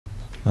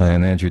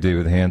And Andrew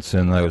David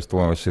Hansen, I was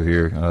born with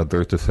severe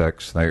birth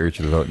defects, and I urge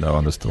you to vote no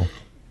on this bill.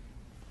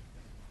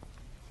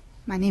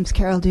 My name's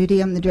Carol Duty.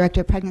 I'm the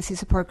Director of Pregnancy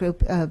Support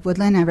Group of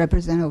Woodland. I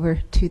represent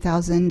over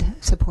 2,000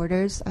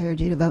 supporters. I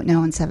urge you to vote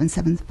no on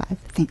 775.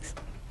 Thanks.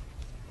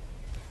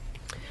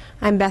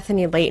 I'm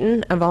Bethany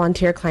Layton, a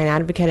volunteer client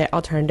advocate at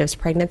Alternatives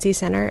Pregnancy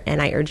Center,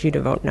 and I urge you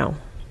to vote no.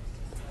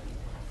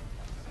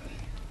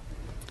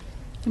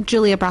 I'm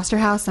Julia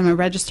Brosterhouse. I'm a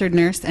registered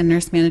nurse and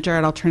nurse manager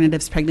at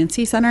Alternatives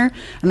Pregnancy Center,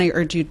 and I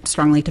urge you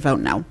strongly to vote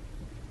no.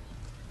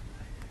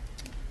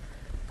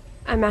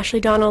 I'm Ashley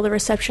Donnell, the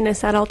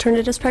receptionist at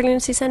Alternatives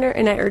Pregnancy Center,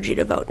 and I urge you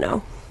to vote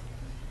no.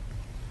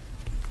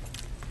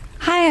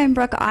 Hi, I'm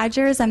Brooke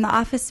Odgers. I'm the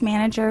office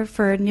manager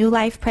for New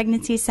Life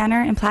Pregnancy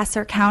Center in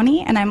Placer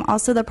County, and I'm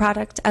also the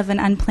product of an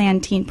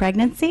unplanned teen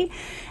pregnancy,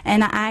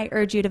 and I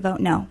urge you to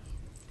vote no.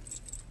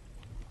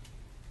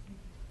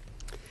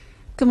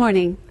 Good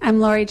morning. I'm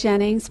Lori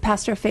Jennings,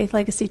 pastor of Faith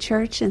Legacy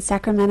Church in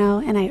Sacramento,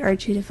 and I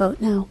urge you to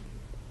vote no.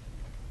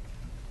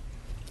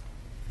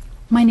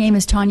 My name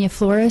is Tanya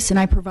Flores, and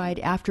I provide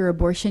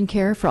after-abortion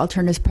care for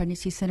Alternatives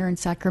Pregnancy Center in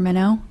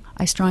Sacramento.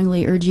 I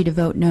strongly urge you to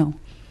vote no.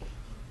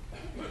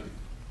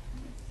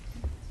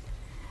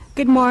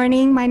 Good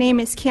morning. My name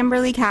is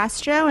Kimberly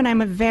Castro, and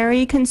I'm a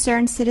very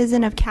concerned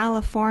citizen of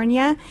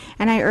California,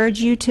 and I urge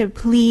you to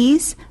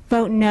please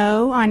vote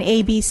no on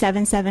AB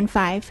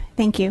 775.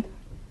 Thank you.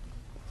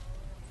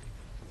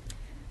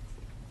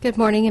 Good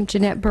morning. I'm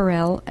Jeanette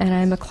Burrell, and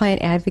I'm a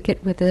client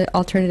advocate with the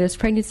Alternatives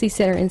Pregnancy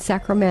Center in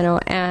Sacramento,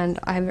 and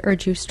I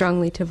urge you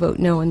strongly to vote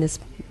no on this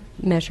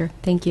measure.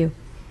 Thank you.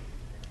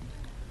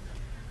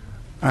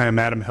 I am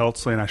Adam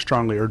Heltzley, and I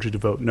strongly urge you to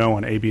vote no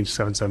on AB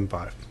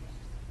 775.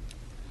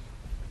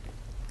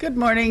 Good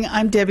morning.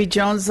 I'm Debbie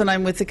Jones, and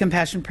I'm with the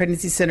Compassion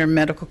Pregnancy Center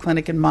Medical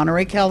Clinic in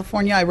Monterey,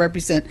 California. I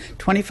represent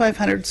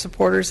 2,500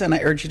 supporters, and I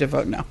urge you to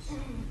vote no.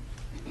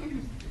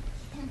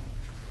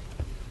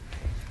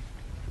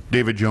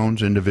 David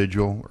Jones,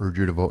 individual, urge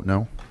you to vote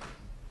no.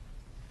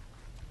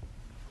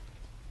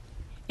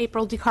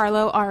 April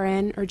DiCarlo,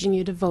 RN, urging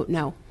you to vote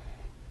no.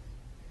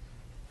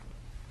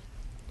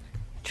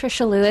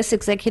 Tricia Lewis,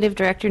 Executive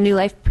Director, New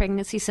Life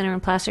Pregnancy Center in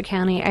Placer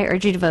County. I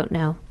urge you to vote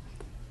no.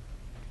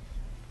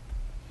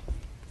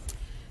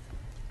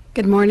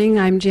 Good morning.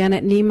 I'm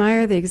Janet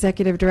Niemeyer, the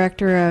Executive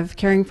Director of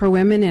Caring for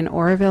Women in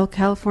Oroville,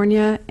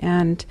 California,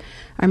 and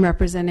I'm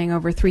representing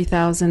over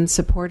 3,000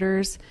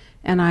 supporters,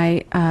 and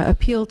I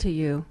appeal to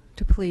you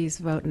to please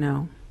vote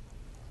no.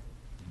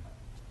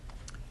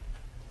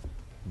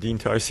 Dean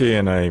Tarsi,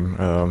 and I'm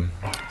a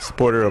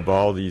supporter of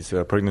all these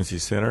pregnancy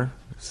centers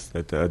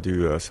that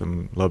do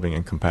some loving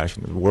and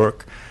compassionate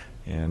work,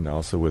 and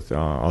also with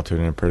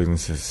Alternative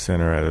Pregnancy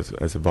Center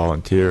as a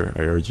volunteer.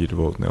 I urge you to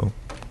vote no.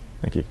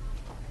 Thank you.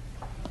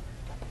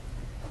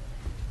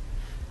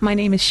 My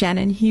name is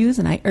Shannon Hughes,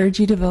 and I urge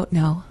you to vote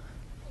no.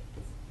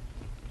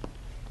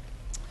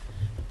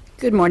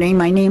 Good morning.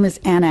 My name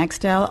is Ann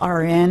Axtell,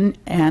 RN,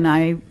 and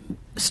I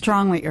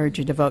strongly urge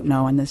you to vote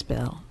no on this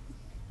bill.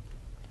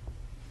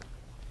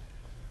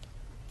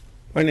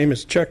 My name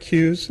is Chuck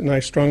Hughes, and I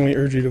strongly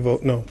urge you to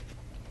vote no.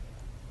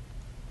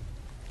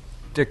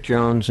 Dick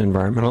Jones,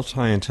 environmental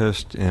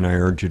scientist, and I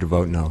urge you to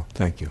vote no.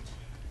 Thank you.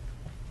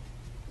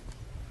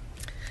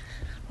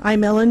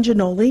 I'm Ellen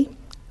Giannoli.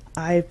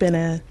 I've been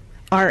a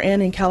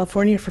RN in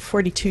California for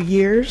 42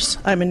 years.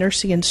 I'm a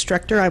nursing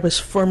instructor. I was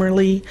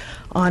formerly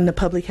on the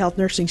public health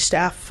nursing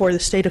staff for the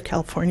state of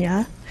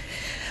California.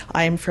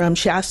 I am from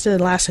Shasta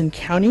and Lassen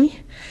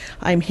County.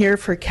 I'm here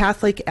for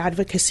Catholic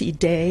Advocacy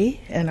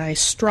Day, and I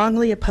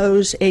strongly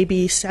oppose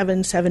AB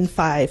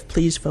 775.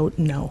 Please vote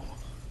no.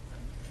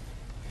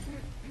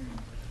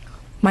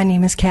 My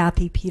name is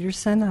Kathy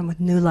Peterson. I'm with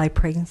New Life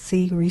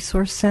Pregnancy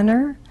Resource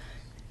Center,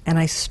 and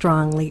I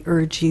strongly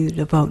urge you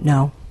to vote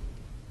no.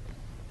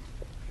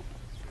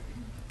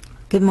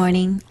 Good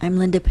morning. I'm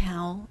Linda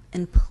Powell,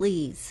 and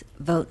please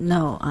vote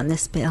no on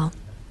this bill.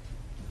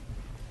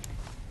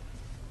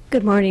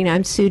 Good morning.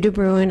 I'm Sue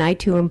DeBruin. I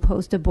too am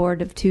post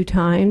abortive 2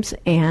 times,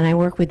 and I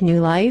work with New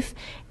Life.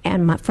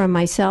 And from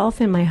myself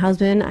and my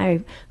husband,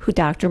 who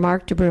Dr.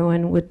 Mark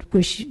DeBruin, would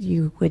wish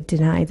you would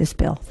deny this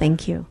bill.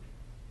 Thank you.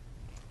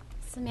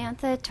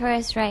 Samantha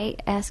Torres-Wright,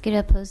 ask you to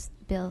oppose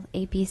Bill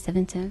AB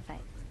 775.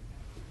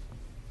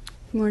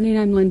 Good morning.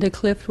 I'm Linda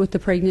Clift with the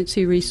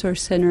Pregnancy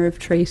Resource Center of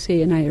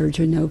Tracy, and I urge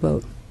a no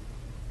vote.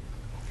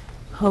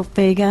 Hope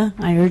Vega,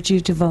 I urge you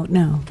to vote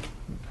no.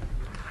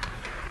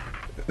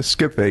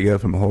 Skip Vega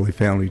from Holy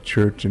Family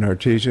Church in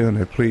Artesia, and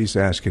I please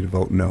ask you to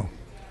vote no.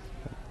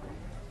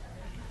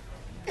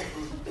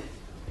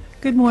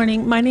 Good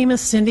morning. My name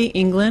is Cindy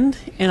England,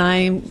 and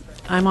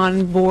I'm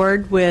on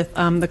board with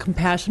the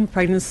Compassion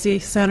Pregnancy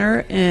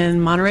Center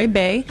in Monterey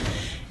Bay,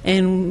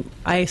 and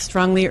I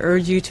strongly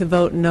urge you to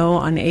vote no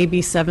on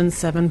AB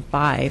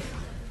 775.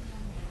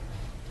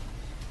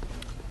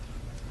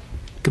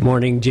 Good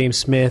morning, James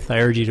Smith. I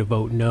urge you to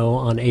vote no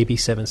on AB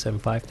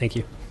 775. Thank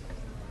you.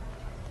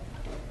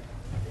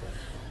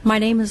 My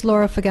name is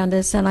Laura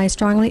Fagundes, and I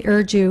strongly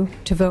urge you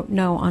to vote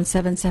no on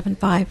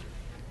 775.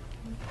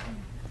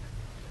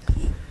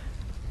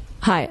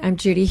 Hi, I'm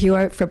Judy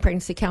Hewart from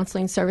Pregnancy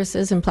Counseling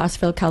Services in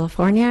Placerville,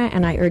 California,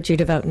 and I urge you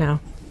to vote no.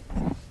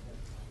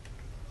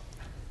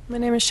 My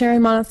name is Sherry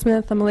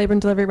Monath-Smith. I'm a labor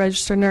and delivery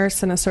registered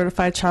nurse and a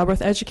certified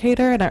childbirth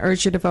educator, and I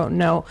urge you to vote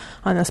no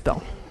on this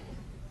bill.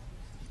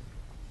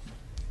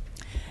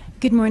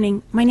 Good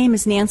morning. My name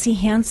is Nancy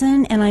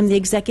Hansen, and I'm the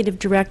Executive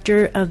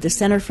Director of the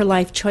Center for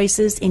Life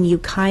Choices in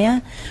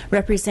Ukiah,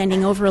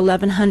 representing over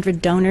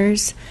 1,100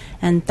 donors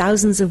and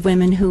thousands of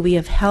women who we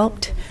have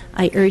helped.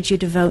 I urge you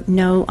to vote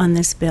no on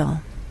this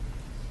bill.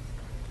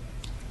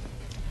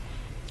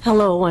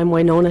 Hello, I'm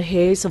Winona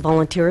Hayes, a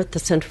volunteer at the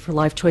Center for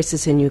Life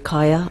Choices in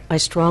Ukiah. I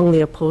strongly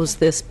oppose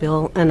this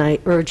bill, and I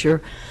urge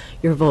your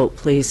vote,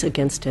 please,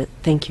 against it.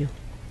 Thank you.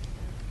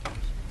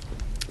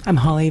 I'm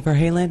Holly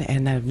Verhalen,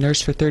 and I've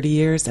nursed for 30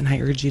 years, and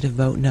I urge you to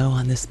vote no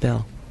on this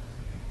bill.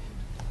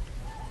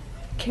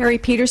 Carrie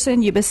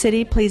Peterson, Yuba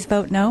City, please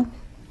vote no.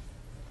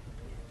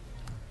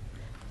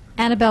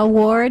 Annabelle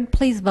Ward,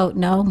 please vote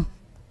no.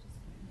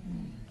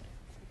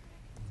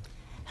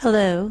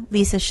 Hello,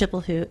 Lisa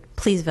Schippelhoot,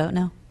 please vote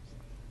no.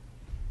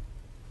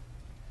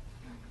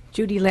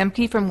 Judy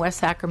Lemke from West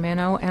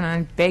Sacramento, and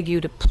I beg you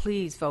to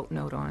please vote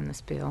no on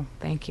this bill.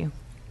 Thank you.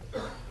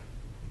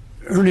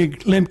 Ernie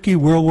Lemke,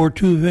 World War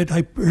II vet,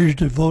 I urge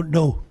to vote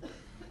no.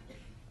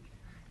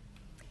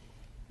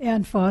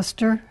 Ann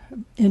Foster,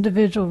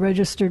 individual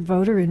registered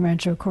voter in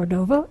Rancho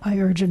Cordova, I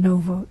urge a no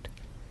vote.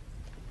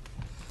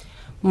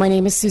 My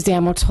name is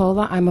Suzanne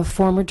Motola. I'm a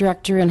former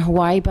director in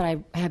Hawaii, but I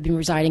have been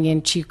residing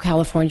in Chico,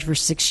 California for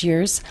 6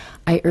 years.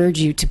 I urge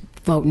you to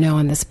vote no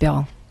on this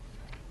bill.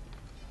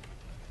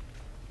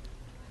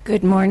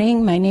 Good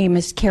morning. My name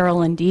is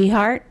Carolyn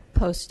Dehart,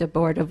 Post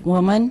Abortive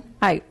Woman.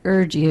 I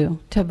urge you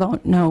to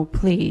vote no,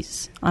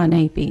 please, on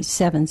AB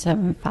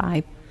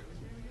 775.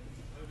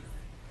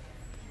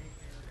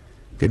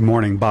 Good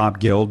morning. Bob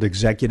Guild,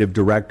 Executive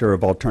Director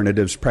of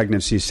Alternatives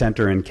Pregnancy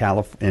Center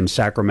in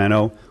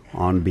Sacramento.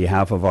 On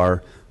behalf of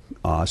our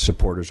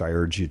supporters, I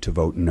urge you to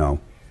vote no.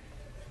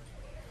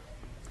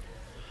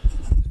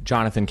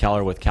 Jonathan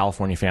Keller with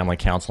California Family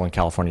Council and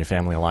California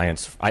Family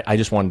Alliance. I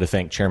just wanted to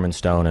thank Chairman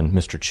Stone and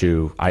Mr.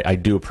 Chu. I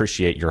do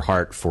appreciate your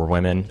heart for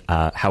women.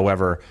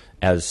 However,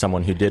 as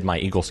someone who did my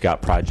Eagle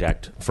Scout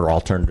project for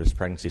Alternatives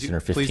Pregnancy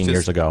Center 15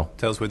 years ago,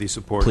 tell us whether you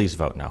support please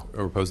vote no.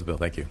 Or oppose the bill.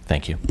 Thank you.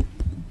 Thank you.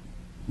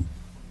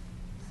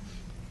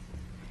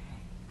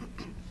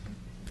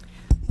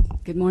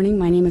 Good morning.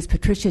 My name is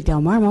Patricia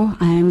Del Marmo.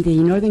 I am the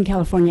Northern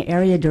California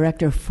Area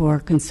Director for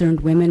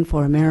Concerned Women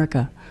for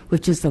America,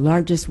 which is the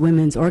largest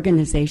women's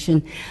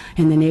organization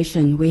in the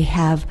nation. We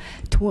have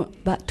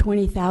about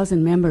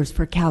 20,000 members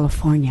for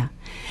California,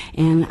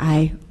 and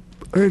I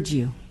urge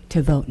you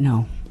to vote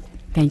no.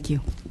 Thank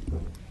you.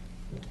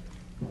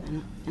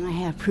 And I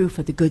have proof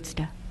of the good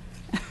stuff.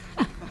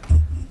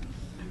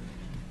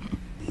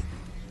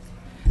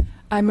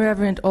 I'm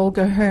Reverend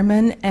Olga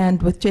Herman,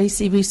 and with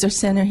JC Research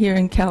Center here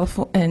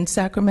in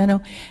Sacramento,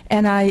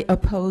 and I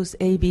oppose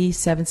AB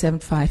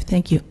 775.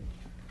 Thank you.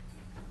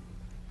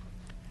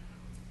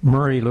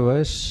 Murray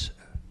Lewis,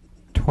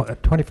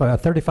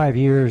 35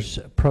 years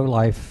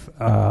pro-life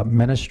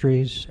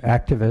ministries,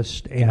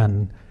 activist,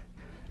 and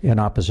in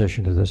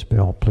opposition to this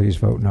bill. Please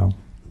vote no.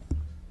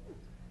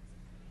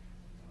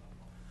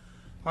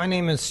 My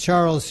name is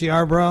Charles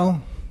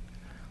Yarbrough.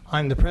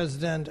 I'm the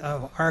president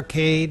of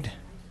Arcade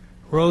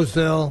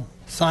Roseville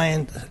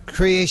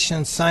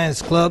Creation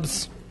Science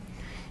Clubs,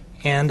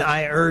 and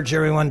I urge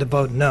everyone to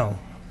vote no,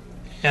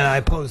 and I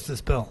oppose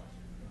this bill.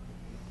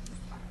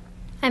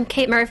 I'm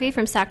Kate Murphy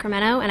from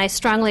Sacramento, and I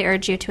strongly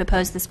urge you to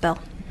oppose this bill.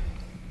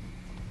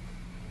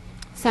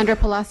 Sandra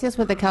Palacios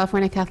with the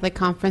California Catholic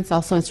Conference,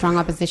 also in strong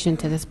opposition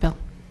to this bill.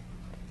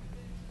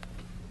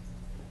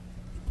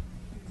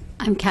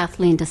 I'm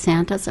Kathleen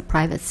DeSantis, a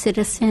private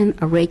citizen,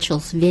 a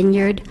Rachel's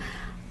Vineyard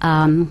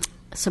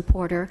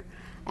supporter,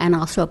 and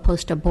also a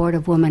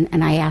post-abortive woman,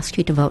 and I ask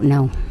you to vote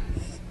no.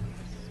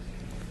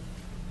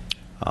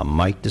 I'm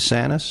Mike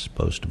DeSantis,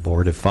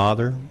 post-abortive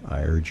father.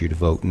 I urge you to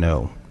vote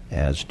no,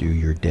 as do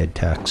your dead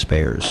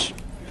taxpayers.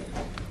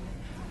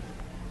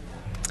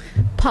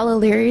 Paula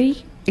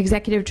Leary,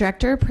 Executive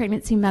Director,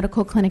 Pregnancy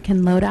Medical Clinic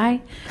in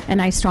Lodi,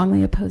 and I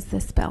strongly oppose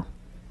this bill.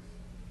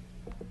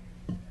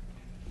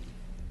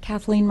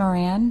 Kathleen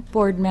Moran,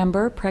 Board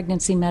Member,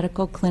 Pregnancy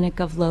Medical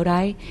Clinic of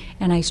Lodi,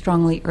 and I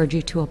strongly urge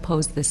you to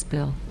oppose this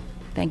bill.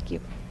 Thank you.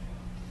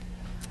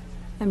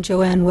 I'm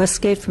Joanne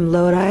Westgate from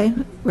Lodi,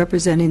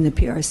 representing the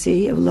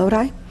PRC of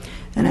Lodi,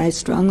 and I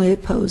strongly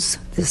oppose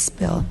this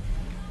bill.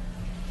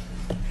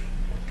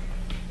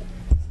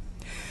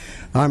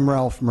 I'm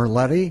Ralph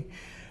Merletti,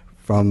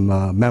 from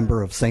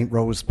member of St.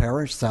 Rose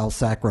Parish, South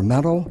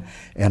Sacramento,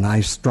 and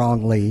I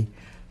strongly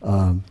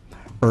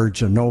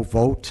urge a no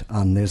vote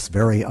on this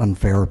very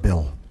unfair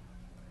bill.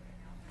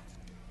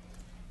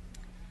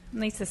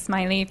 Lisa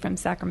Smiley from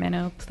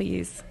Sacramento,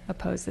 please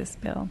oppose this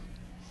bill.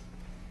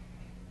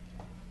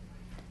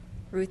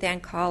 Ruth Ann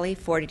Cawley,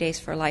 40 Days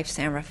for Life,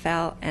 San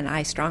Rafael, and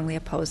I strongly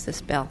oppose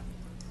this bill.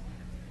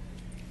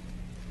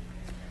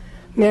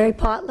 Mary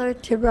Potler,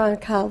 Tiburon,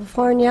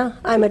 California.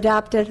 I'm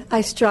adopted.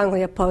 I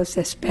strongly oppose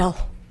this bill.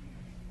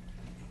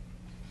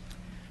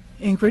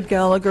 Ingrid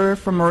Gallagher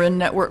from Marin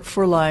Network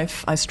for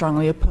Life. I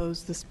strongly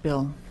oppose this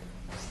bill.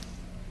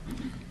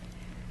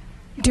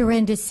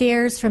 Dorinda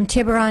Sears from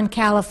Tiburon,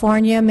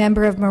 California,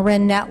 member of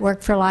Marin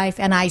Network for Life,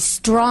 and I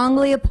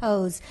strongly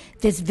oppose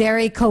this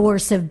very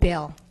coercive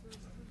bill.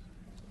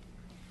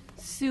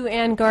 Sue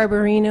Ann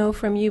Garbarino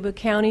from Yuba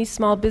County,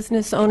 small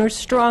business owners,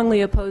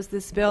 strongly oppose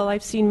this bill.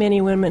 I've seen many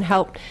women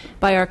helped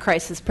by our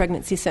crisis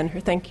pregnancy center.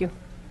 Thank you.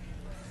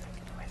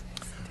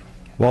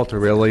 Walter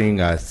Rilling,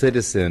 a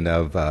citizen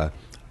of the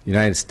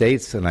United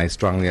States, and I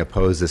strongly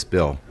oppose this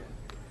bill.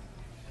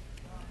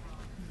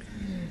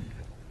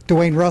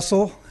 Dwayne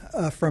Russell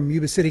from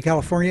Yuba City,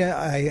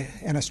 California.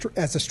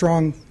 As a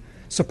strong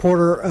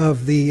supporter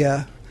of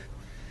the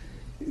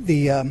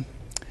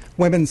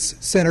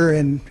Women's Center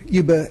in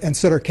Yuba and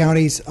Sutter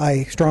counties,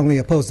 I strongly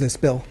oppose this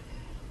bill.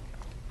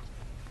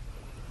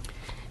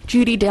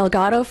 Judy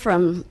Delgado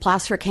from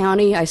Placer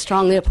County. I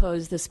strongly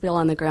oppose this bill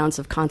on the grounds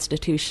of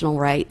constitutional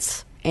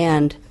rights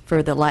and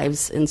for the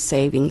lives and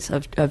savings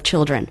of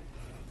children,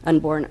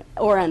 unborn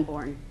or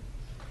unborn.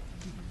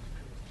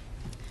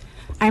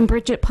 I'm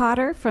Bridget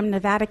Potter from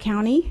Nevada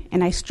County,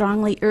 and I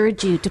strongly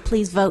urge you to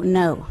please vote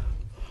no.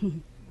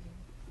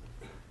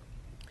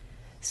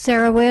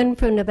 Sarah Wynn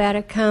from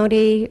Nevada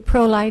County,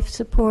 pro-life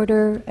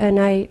supporter, and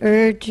I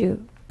urge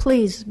you,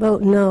 please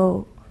vote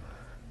no.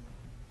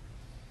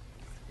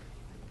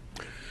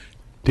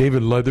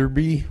 David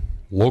Leatherby,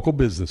 local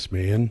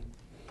businessman,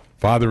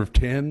 father of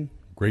 10,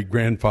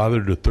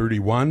 great-grandfather to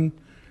 31,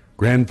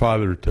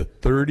 grandfather to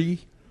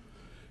 30.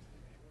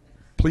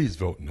 Please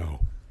vote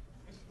no.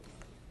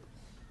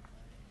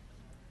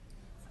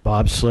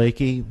 Bob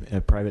Slakey,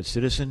 a private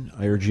citizen.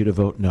 I urge you to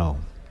vote no.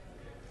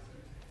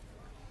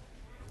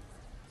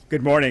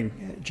 Good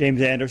morning.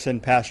 James Anderson,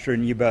 pastor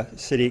in Yuba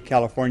City,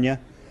 California,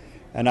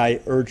 and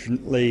I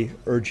urgently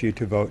urge you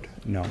to vote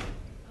no.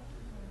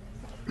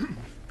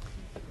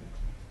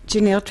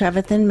 Janelle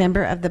Trevathan,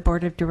 member of the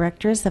Board of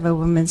Directors of a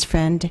Women's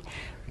Friend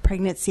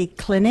Pregnancy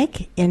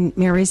Clinic in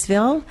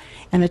Marysville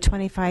and a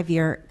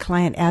 25-year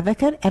client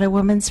advocate at a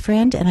Women's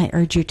Friend, and I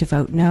urge you to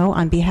vote no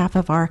on behalf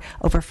of our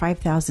over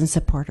 5,000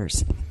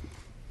 supporters.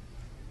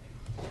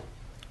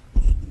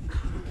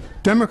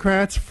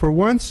 Democrats, for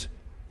once,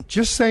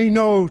 just say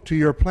no to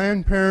your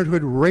Planned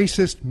Parenthood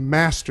racist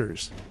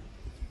masters.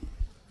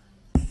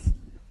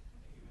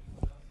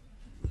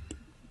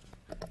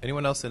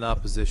 Anyone else in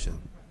opposition?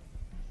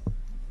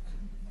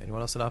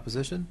 Anyone else in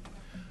opposition?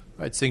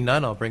 All right, seeing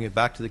none, I'll bring it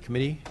back to the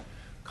committee.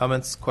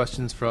 Comments,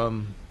 questions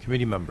from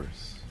committee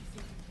members?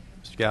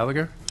 Mr.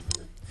 Gallagher?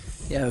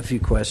 Yeah, a few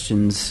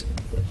questions.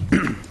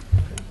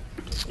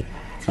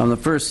 The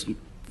first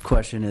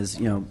question is,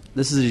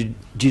 this is a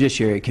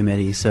Judiciary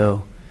Committee,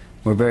 so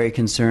we're very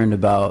concerned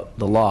about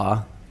the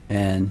law.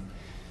 And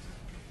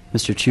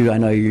Mr. Chu, I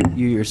know you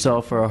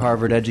yourself are a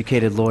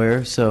Harvard-educated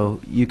lawyer,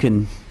 so you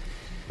can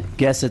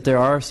guess that there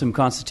are some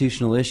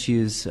constitutional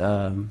issues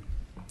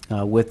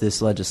with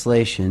this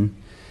legislation.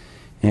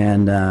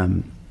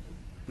 And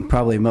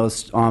probably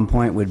most on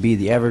point would be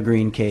the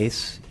Evergreen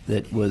case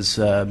that was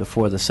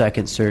before the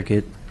Second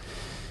Circuit,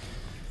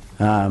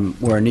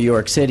 where New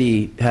York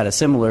City had a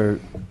similar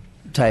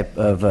type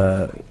of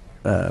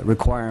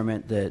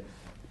requirement that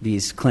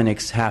these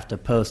clinics have to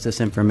post this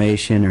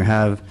information or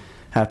have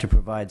to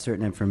provide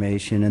certain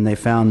information, and they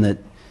found that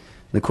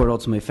the court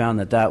ultimately found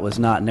that that was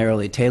not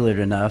narrowly tailored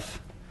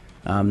enough,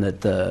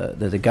 that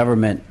the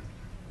government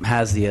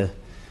has the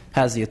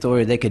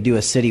authority. They could do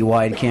a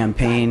citywide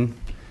campaign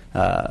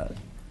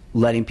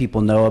letting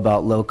people know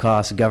about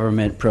low-cost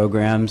government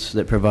programs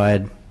that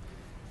provide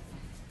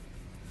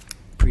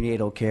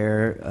prenatal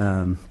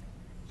care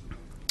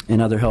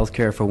and other health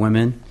care for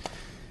women.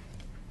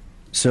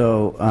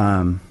 So,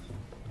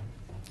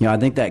 I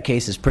think that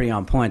case is pretty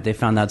on point. They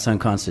found that's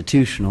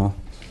unconstitutional.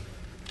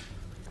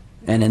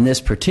 And in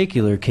this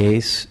particular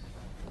case,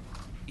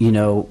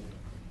 we're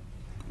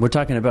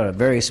talking about a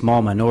very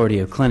small minority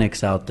of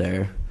clinics out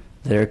there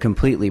that are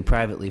completely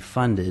privately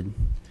funded.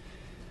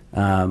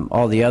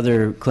 All the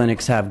other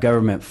clinics have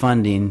government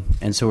funding,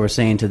 and so we're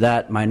saying to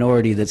that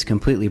minority that's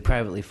completely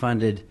privately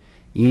funded,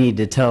 you need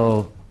to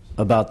tell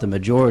about the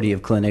majority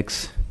of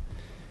clinics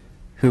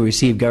who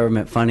receive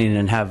government funding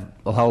and have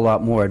a whole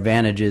lot more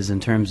advantages in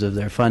terms of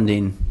their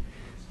funding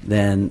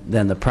than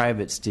the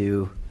privates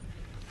do.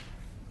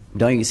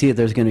 Don't you see that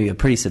there's going to be a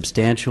pretty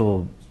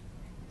substantial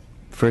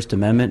First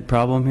Amendment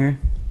problem here?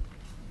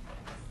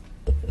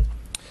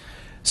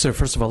 So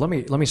first of all, let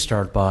me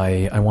start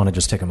by, I want to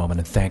just take a moment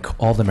and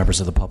thank all the members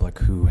of the public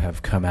who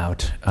have come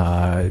out.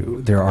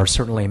 There are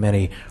certainly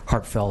many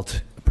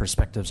heartfelt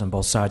perspectives on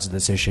both sides of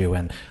this issue,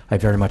 and I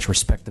very much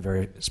respect the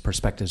various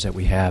perspectives that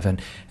we have,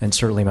 and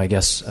certainly my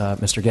guest,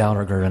 Mr.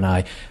 Gallagher, and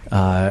I,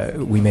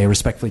 we may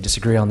respectfully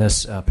disagree on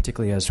this,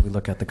 particularly as we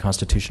look at the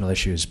constitutional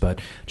issues, but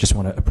just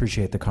want to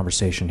appreciate the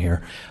conversation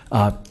here.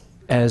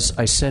 As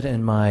I said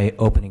in my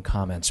opening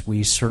comments,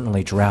 we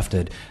certainly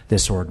drafted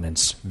this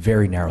ordinance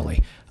very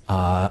narrowly.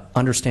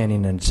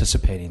 understanding and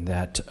anticipating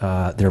that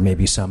there may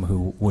be some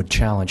who would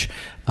challenge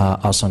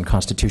us on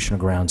constitutional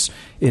grounds.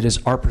 It is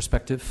our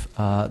perspective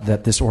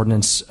that this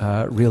ordinance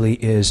really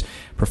is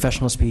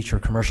professional speech or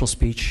commercial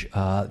speech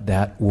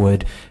that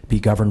would be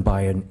governed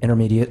by an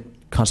intermediate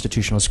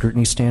constitutional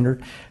scrutiny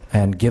standard.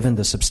 And given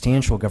the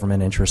substantial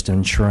government interest in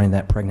ensuring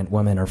that pregnant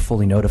women are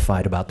fully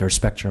notified about their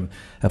spectrum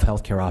of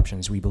health care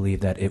options, we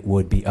believe that it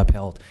would be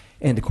upheld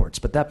in the courts.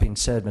 But that being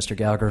said, Mr.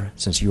 Gallagher,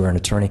 since you are an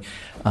attorney,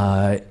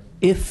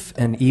 if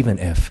and even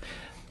if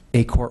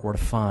a court were to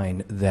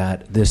find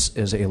that this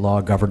is a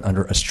law governed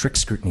under a strict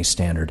scrutiny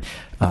standard,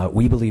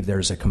 we believe there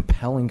is a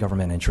compelling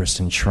government interest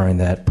in ensuring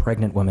that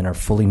pregnant women are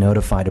fully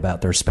notified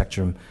about their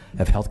spectrum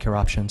of health care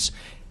options.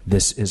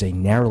 This is a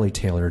narrowly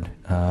tailored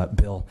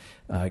bill,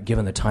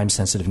 given the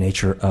time-sensitive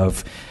nature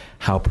of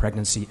how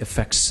pregnancy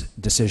affects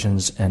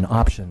decisions and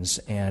options,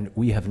 and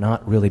we have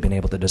not really been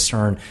able to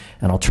discern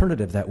an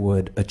alternative that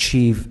would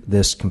achieve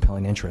this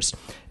compelling interest.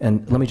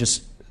 And let me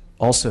just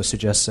also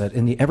suggest that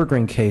in the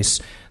Evergreen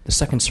case, the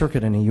Second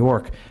Circuit in New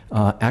York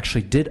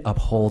actually did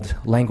uphold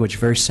language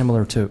very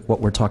similar to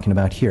what we're talking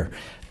about here.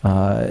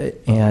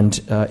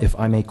 And if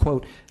I may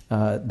quote,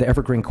 the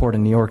Evergreen Court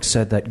in New York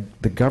said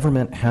that the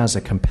government has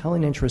a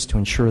compelling interest to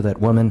ensure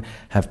that women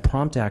have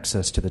prompt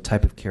access to the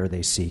type of care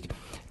they seek,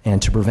 and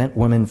to prevent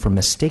women from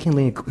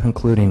mistakenly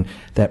concluding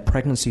that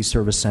pregnancy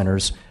service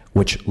centers,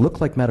 which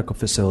look like medical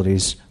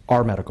facilities,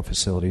 are medical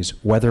facilities,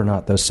 whether or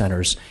not those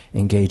centers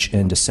engage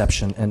in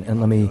deception. And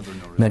let me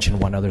mention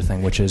one other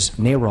thing, which is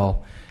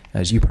NARAL,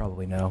 as you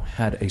probably know,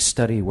 had a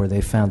study where they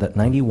found that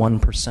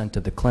 91%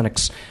 of the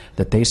clinics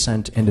that they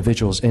sent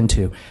individuals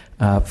into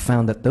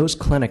found that those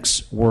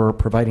clinics were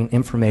providing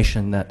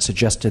information that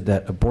suggested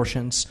that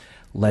abortions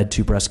led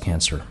to breast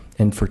cancer,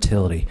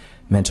 infertility,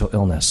 mental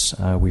illness.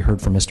 We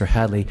heard from Mr.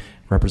 Hadley,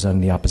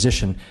 representing the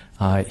opposition.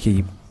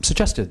 He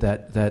suggested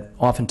that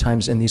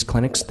oftentimes in these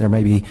clinics there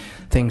may be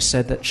things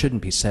said that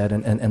shouldn't be said,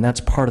 and that's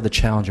part of the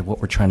challenge of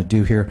what we're trying to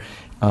do here.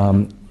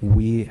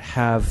 We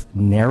have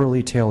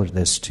narrowly tailored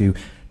this to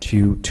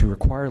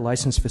require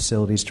licensed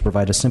facilities to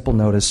provide a simple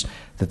notice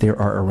that there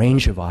are a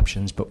range of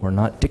options, but we're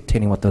not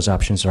dictating what those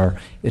options are.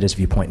 It is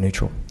viewpoint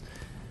neutral.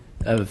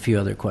 I have a few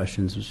other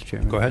questions, Mr.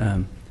 Chairman. Go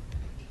ahead.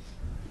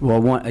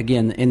 Well,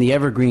 again, in the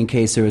Evergreen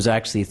case, there was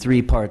actually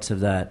three parts of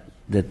that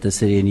the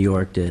city of New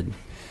York did.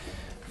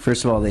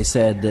 First of all, they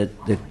said that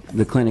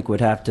the clinic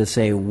would have to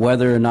say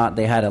whether or not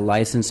they had a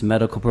licensed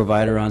medical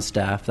provider on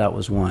staff. That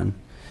was one.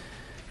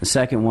 The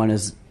second one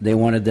is they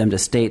wanted them to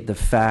state the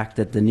fact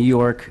that the New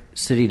York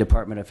City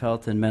Department of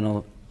Health and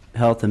Mental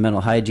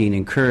Hygiene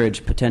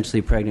encouraged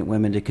potentially pregnant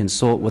women to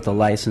consult with a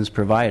licensed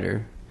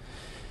provider.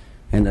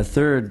 And the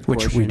third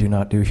portion, which we do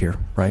not do here,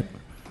 right?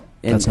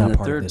 That's not and the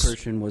part of third this.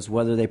 portion was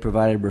whether they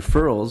provided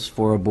referrals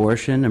for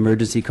abortion,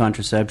 emergency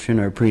contraception,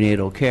 or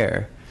prenatal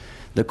care.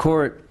 The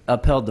court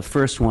upheld the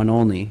first one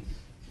only,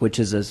 which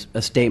is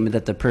a statement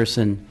that the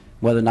person,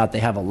 whether or not they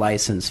have a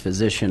licensed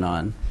physician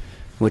on,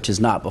 which is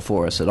not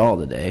before us at all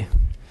today.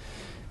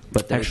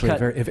 But actually,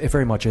 it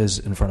very much is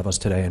in front of us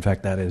today. In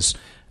fact, that is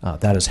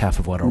half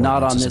of what our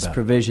not ordinance on is this about.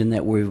 provision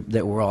that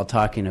we're all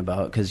talking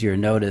about, because your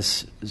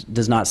notice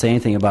does not say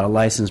anything about a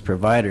licensed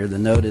provider. The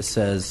notice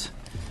says.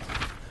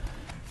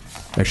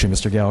 Actually,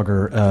 Mr.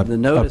 Gallagher, the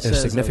notice a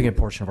says significant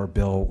portion of our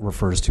bill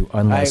refers to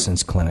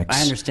unlicensed clinics.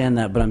 I understand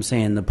that, but I'm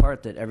saying the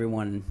part that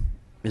everyone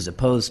is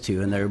opposed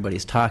to and that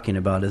everybody's talking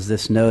about is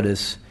this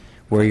notice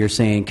where you're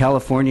saying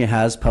California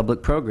has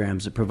public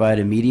programs that provide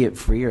immediate,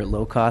 free, or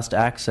low-cost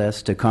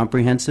access to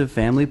comprehensive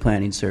family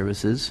planning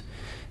services,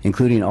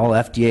 including all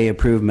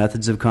FDA-approved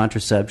methods of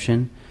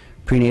contraception,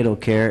 prenatal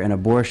care, and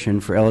abortion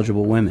for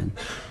eligible women.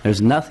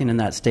 There's nothing in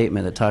that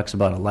statement that talks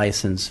about a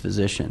licensed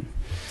physician.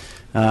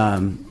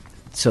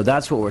 So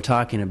that's what we're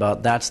talking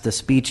about. That's the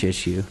speech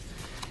issue.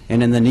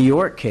 And in the New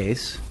York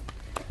case,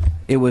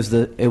 it was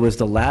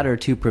the latter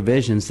two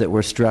provisions that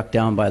were struck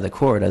down by the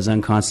court as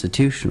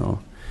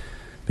unconstitutional,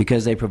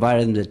 because they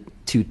provided them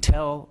to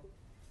tell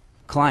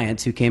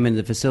clients who came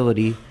into the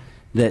facility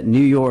that New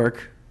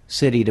York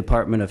City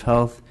Department of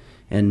Health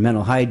and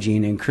Mental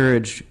Hygiene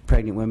encouraged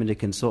pregnant women to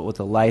consult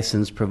with a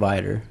licensed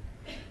provider.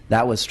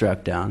 That was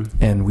struck down.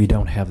 And we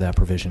don't have that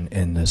provision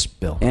in this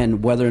bill.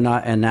 And whether or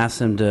not, and ask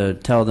them to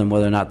tell them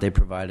whether or not they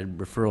provided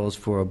referrals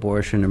for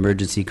abortion,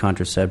 emergency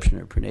contraception,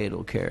 or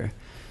prenatal care.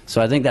 So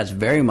I think that's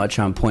very much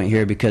on point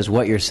here, because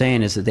what you're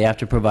saying is that they have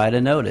to provide a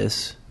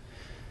notice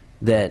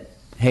that,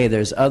 hey,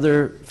 there's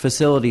other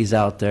facilities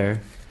out there,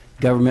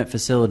 government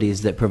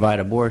facilities that provide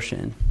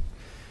abortion.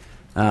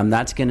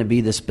 That's going to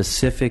be the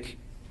specific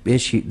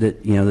issue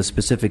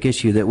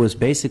that was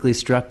basically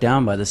struck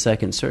down by the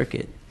Second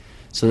Circuit.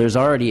 So there's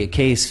already a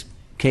case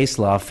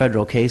law,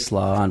 federal case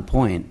law on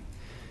point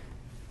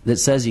that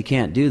says you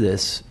can't do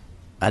this.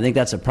 I think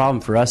that's a problem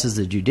for us as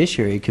the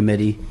Judiciary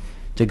Committee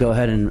to go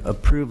ahead and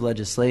approve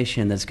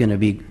legislation that's going to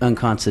be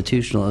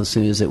unconstitutional as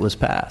soon as it was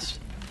passed.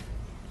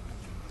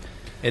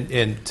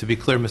 And to be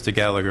clear, Mr.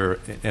 Gallagher,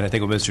 and I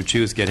think what Mr.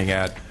 Chu is getting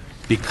at,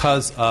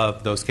 because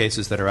of those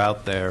cases that are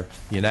out there,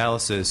 the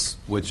analysis,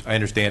 which I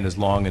understand is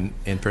long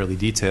and fairly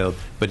detailed,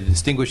 but it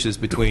distinguishes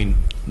between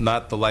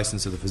not the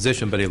license of the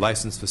physician, but a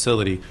licensed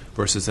facility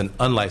versus an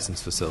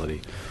unlicensed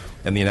facility.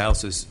 And the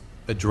analysis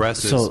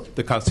addresses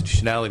the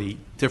constitutionality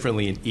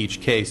differently in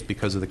each case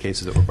because of the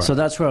cases that were brought. So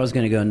that's where I was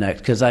going to go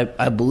next, because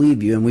I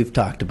believe you, and we've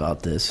talked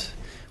about this,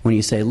 when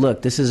you say,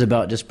 look, this is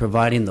about just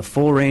providing the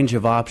full range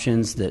of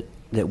options, that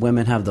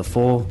women have the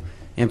full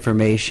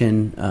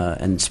information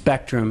and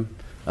spectrum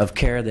of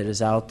care that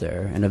is out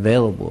there and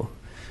available.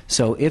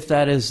 So if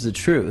that is the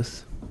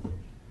truth,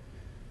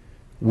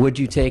 would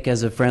you take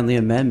as a friendly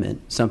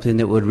amendment something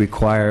that would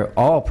require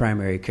all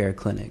primary care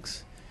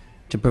clinics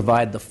to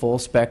provide the full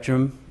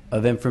spectrum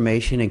of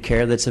information and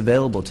care that's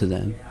available to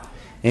them,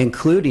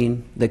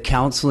 including the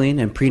counseling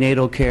and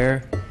prenatal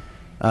care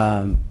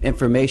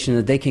information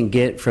that they can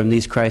get from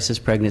these crisis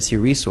pregnancy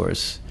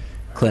resource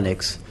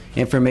clinics,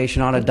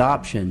 information on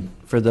adoption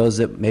for those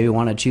that maybe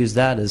want to choose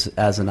that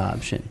as an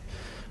option?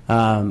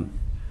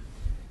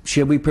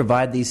 Should we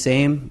provide these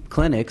same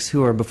clinics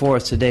who are before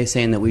us today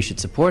saying that we should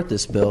support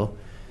this bill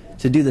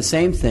to do the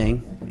same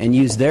thing and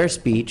use their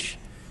speech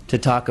to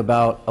talk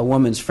about a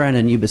woman's friend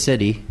in Yuba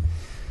City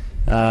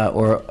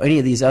or any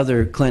of these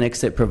other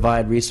clinics that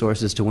provide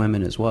resources to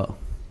women as well?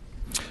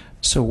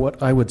 So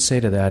what I would say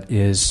to that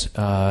is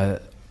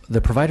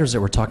the providers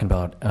that we're talking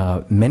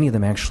about, many of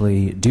them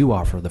actually do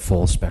offer the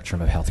full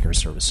spectrum of healthcare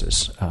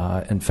services.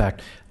 In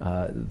fact,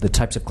 the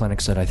types of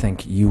clinics that I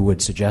think you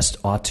would suggest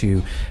ought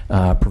to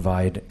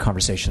provide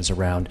conversations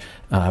around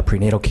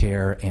prenatal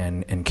care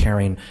and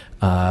caring,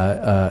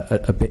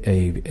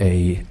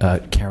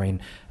 caring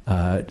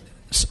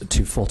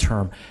to full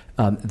term.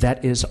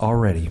 That is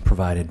already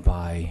provided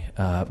by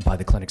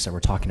the clinics that we're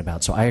talking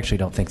about. So I actually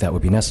don't think that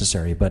would be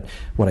necessary. But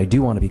what I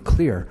do want to be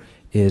clear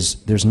is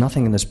there's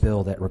nothing in this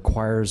bill that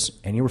requires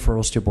any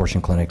referrals to abortion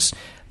clinics,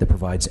 that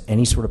provides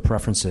any sort of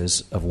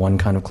preferences of one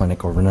kind of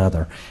clinic over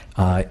another.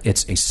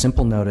 It's a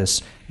simple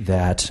notice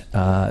that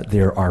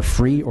there are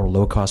free or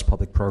low-cost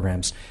public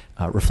programs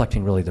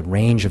reflecting really the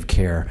range of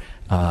care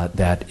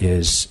that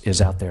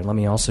is out there. Let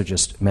me also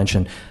just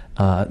mention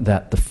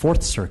that the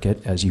Fourth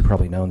Circuit, as you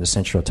probably know in the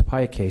Centro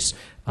Tapaya case,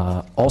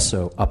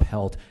 also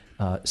upheld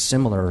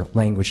similar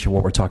language to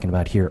what we're talking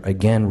about here,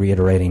 again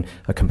reiterating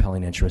a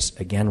compelling interest,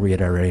 again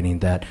reiterating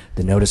that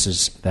the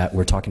notices that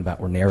we're talking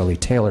about were narrowly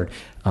tailored,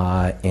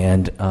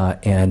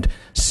 and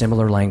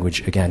similar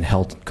language, again,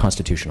 held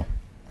constitutional.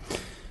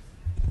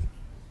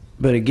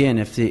 But again,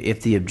 if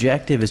the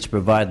objective is to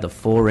provide the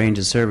full range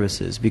of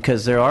services,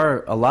 because there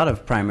are a lot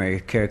of primary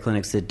care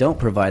clinics that don't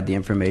provide the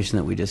information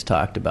that we just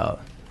talked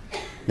about.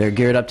 They're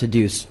geared up to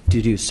do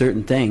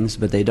certain things,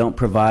 but they don't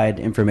provide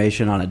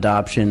information on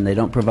adoption. They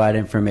don't provide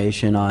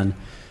information on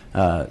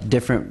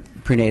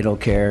different prenatal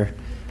care.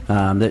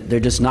 They're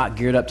just not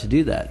geared up to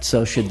do that.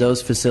 So should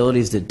those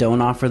facilities that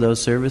don't offer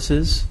those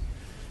services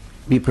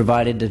be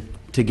provided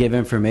to give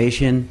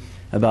information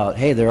about,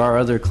 hey, there are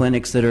other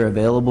clinics that are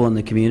available in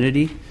the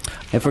community?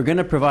 If we're going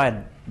to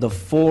provide the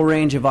full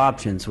range of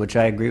options, which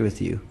I agree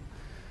with you,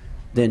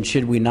 then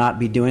should we not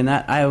be doing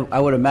that? I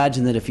would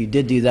imagine that if you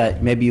did do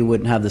that, maybe you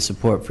wouldn't have the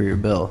support for your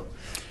bill.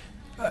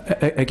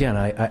 Again,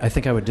 I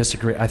think I would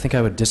disagree. I think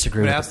I would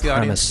disagree with the premise. Ask the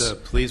audience to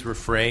please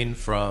refrain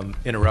from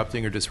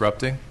interrupting or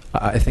disrupting.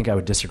 I think I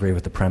would disagree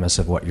with the premise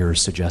of what you're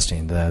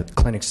suggesting. The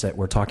clinics that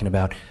we're talking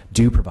about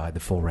do provide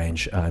the full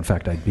range. In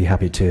fact, I'd be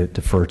happy to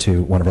defer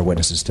to one of our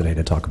witnesses today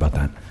to talk about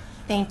that.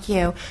 Thank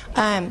you.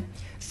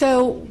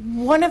 So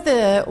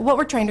what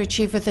we're trying to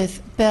achieve with this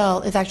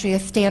bill is actually a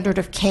standard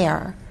of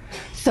care,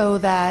 so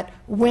that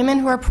women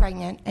who are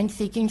pregnant and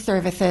seeking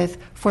services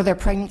for their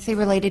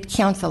pregnancy-related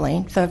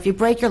counseling, so if you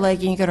break your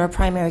leg and you go to a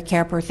primary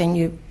care person,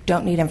 you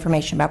don't need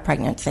information about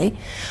pregnancy.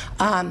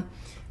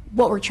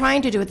 What we're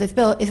trying to do with this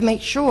bill is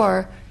make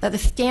sure that the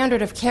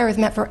standard of care is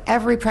met for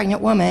every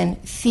pregnant woman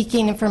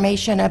seeking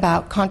information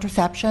about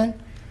contraception,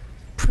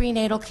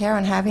 prenatal care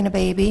on having a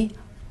baby,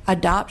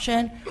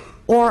 adoption,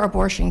 or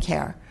abortion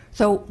care.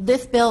 So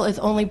this bill is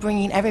only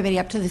bringing everybody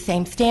up to the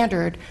same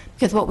standard,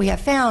 because what we have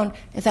found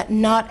is that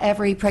not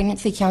every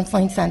pregnancy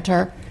counseling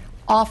center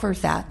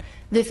offers that.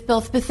 This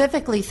bill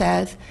specifically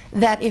says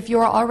that if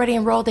you're already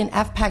enrolled in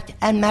FPEC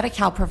and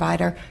Medi-Cal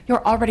provider,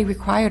 you're already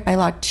required by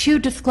law to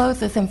disclose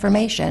this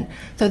information.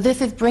 So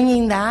this is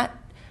bringing that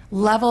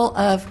level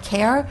of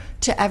care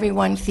to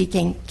everyone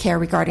seeking care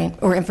regarding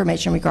or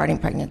information regarding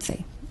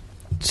pregnancy.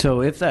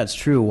 So if that's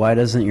true, why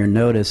doesn't your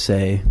notice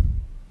say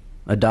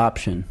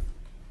adoption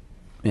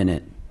in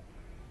it?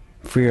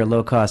 Free or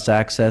low-cost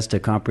access to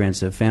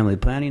comprehensive family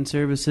planning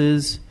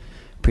services,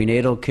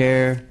 prenatal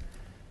care,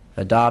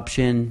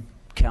 adoption,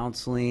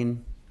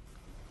 counseling.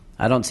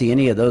 I don't see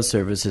any of those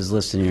services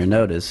listed in your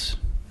notice.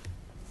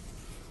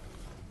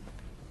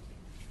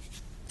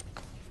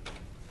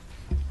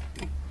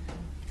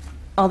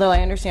 Although I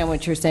understand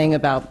what you're saying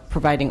about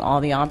providing all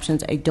the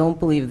options, I don't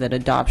believe that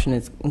adoption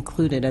is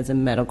included as a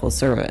medical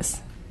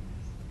service.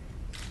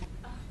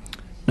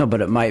 No,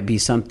 but it might be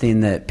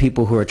something that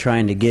people who are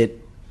trying to get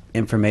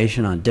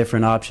information on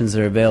different options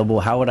that are available?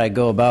 How would I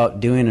go about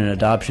doing an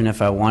adoption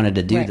if I wanted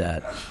to do Right.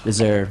 that? Is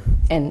there...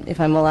 And if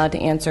I'm allowed to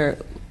answer,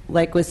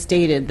 like was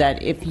stated,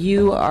 that if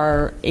you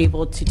are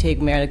able to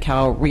take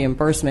Medi-Cal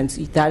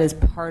reimbursements, that is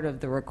part of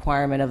the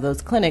requirement of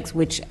those clinics,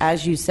 which,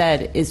 as you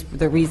said, is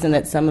the reason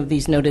that some of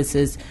these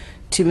notices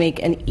to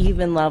make an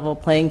even level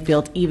playing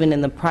field, even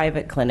in the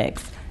private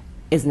clinics,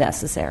 is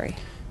necessary.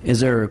 Is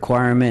there a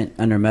requirement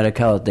under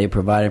Medi-Cal that they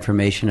provide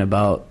information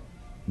about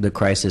the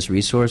crisis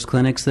resource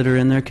clinics that are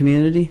in their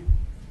community?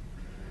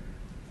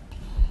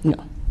 No.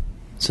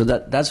 So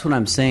that's what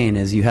I'm saying,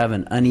 is you have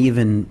an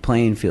uneven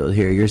playing field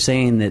here. You're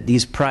saying that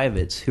these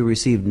privates who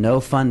receive no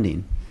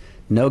funding,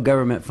 no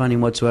government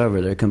funding whatsoever,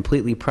 they're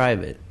completely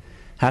private,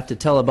 have to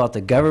tell about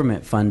the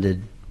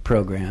government-funded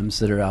programs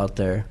that are out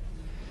there.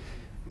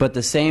 But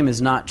the same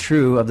is not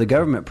true of the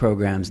government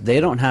programs.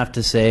 They don't have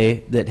to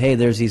say that, hey,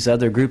 there's these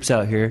other groups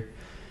out here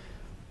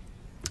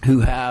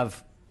who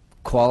have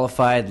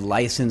qualified,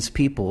 licensed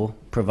people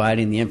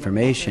providing the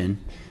information.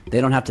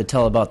 They don't have to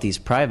tell about these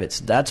privates.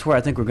 That's where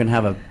I think we're going to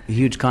have a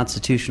huge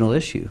constitutional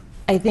issue.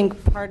 I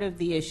think part of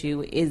the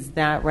issue is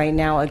that right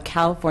now a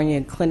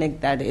California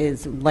clinic that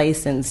is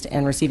licensed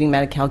and receiving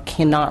Medi-Cal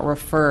cannot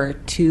refer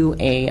to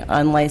a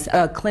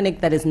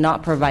clinic that is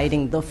not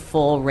providing the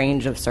full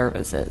range of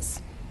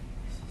services.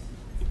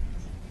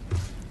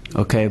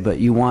 Okay, but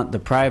you want the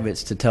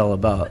privates to tell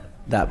about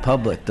that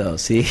public, though.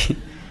 See,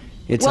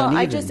 it's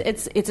uneven.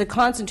 It's a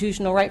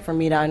constitutional right for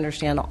me to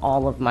understand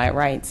all of my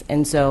rights,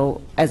 and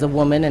so as a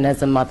woman and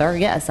as a mother,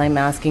 yes, I'm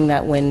asking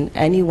that when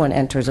anyone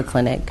enters a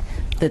clinic,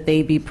 that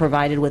they be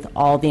provided with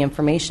all the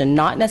information,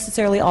 not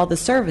necessarily all the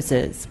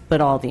services, but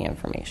all the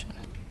information.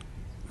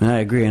 I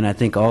agree, and I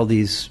think all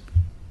these,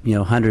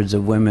 hundreds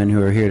of women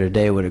who are here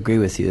today would agree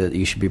with you that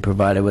you should be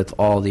provided with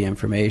all the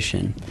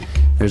information.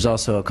 There's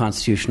also a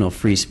constitutional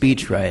free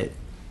speech right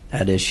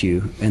at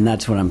issue, and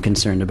that's what I'm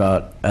concerned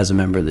about as a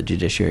member of the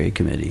Judiciary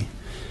Committee.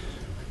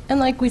 And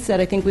like we said,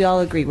 I think we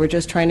all agree, we're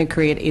just trying to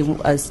create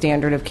a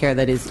standard of care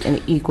that is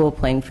an equal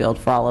playing field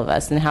for all of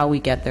us, and how we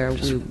get there,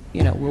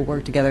 we'll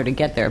work together to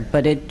get there,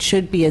 but it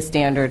should be a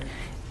standard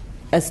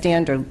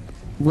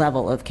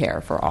level of care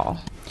for all.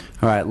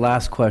 All right,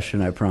 last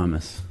question, I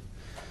promise.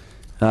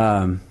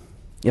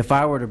 If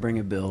I were to bring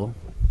a bill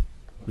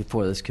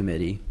before this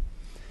committee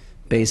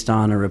based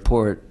on a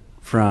report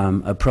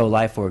from a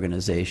pro-life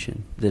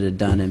organization that had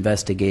done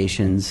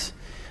investigations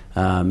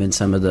in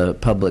some of the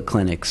public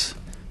clinics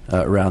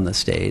around the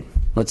state,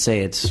 let's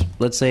say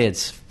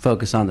it's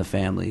Focus on the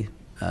Family,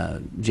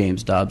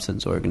 James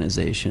Dobson's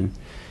organization,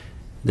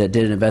 that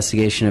did an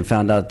investigation and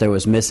found out there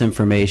was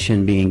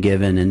misinformation being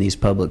given in these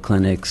public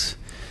clinics,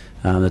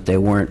 that they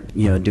weren't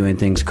doing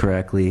things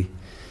correctly.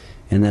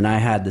 And then I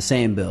had the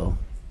same bill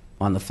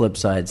on the flip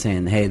side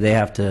saying, hey, they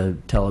have to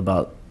tell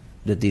about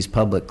that these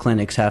public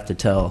clinics have to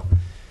tell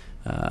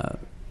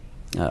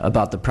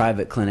about the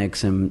private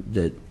clinics, and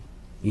that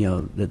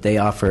that they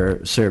offer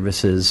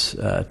services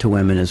to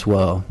women as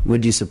well.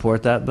 Would you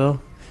support that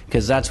bill?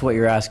 Because that's what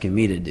you're asking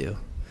me to do.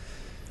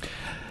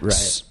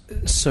 Right.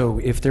 So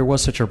if there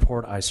was such a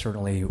report, I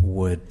certainly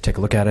would take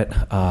a look at it.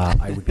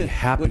 I would be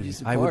happy.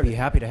 I would be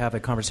happy to have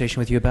a conversation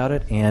with you about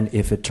it. And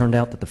if it turned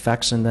out that the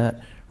facts in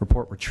that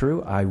report were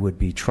true, I would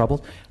be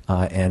troubled,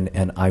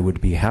 and I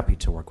would be happy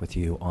to work with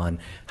you on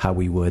how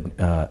we would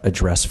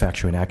address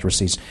factual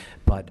inaccuracies.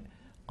 But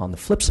on the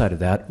flip side of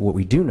that, what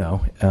we do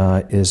know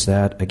is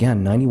that,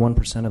 again,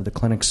 91% of the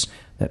clinics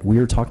that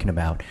we're talking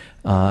about,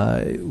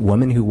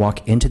 women who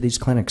walk into these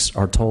clinics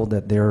are told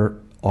that there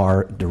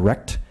are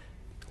direct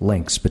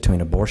links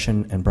between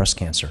abortion and breast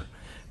cancer,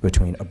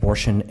 between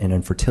abortion and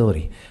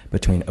infertility,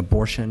 between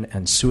abortion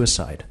and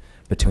suicide,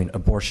 between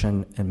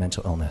abortion and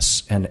mental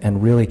illness.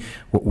 And really,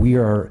 what we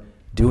are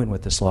doing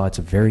with this law, it's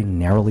a very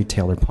narrowly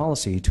tailored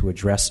policy to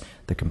address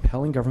the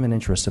compelling government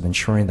interest of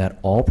ensuring that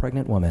all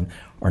pregnant women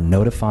are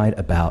notified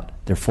about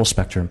their full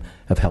spectrum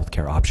of health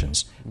care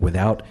options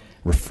without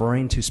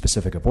referring to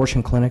specific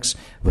abortion clinics,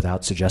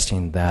 without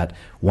suggesting that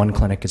one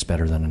clinic is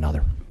better than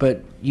another.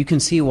 But you can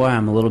see why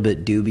I'm a little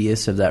bit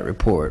dubious of that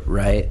report,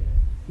 right?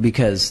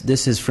 Because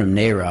this is from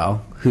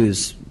NARAL,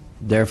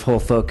 their whole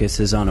focus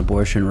is on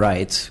abortion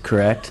rights,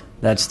 correct?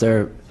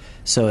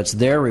 So it's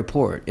their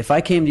report. If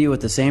I came to you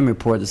with the same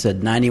report that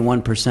said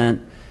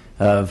 91%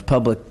 of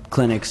public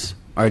clinics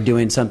are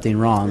doing something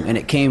wrong, and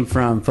it came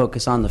from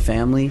Focus on the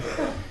Family,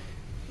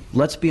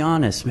 let's be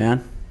honest,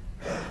 man.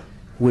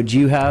 Would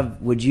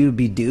you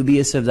be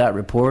dubious of that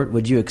report?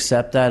 Would you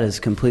accept that as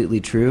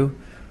completely true?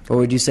 Or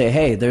would you say,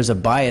 hey, there's a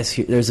bias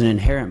here, there's an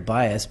inherent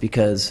bias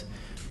because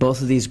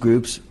both of these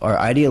groups are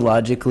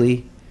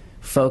ideologically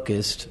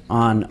focused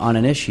on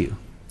an issue?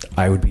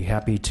 I would be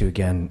happy to,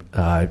 again,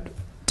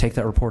 take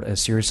that report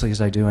as seriously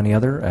as I do any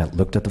other. I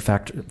looked at the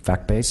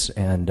fact base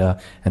and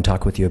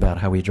talk with you about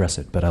how we address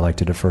it. But I like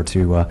to defer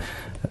to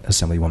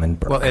Assemblywoman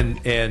Burke. Well,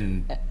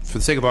 and for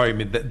the sake of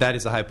argument, that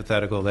is a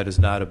hypothetical. That is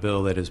not a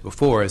bill that is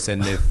before us.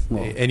 And if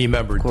any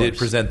member did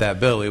present that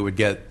bill, it would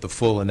get the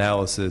full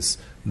analysis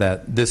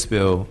that this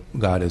bill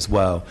got as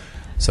well.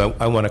 So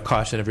I want to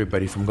caution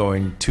everybody from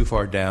going too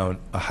far down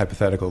a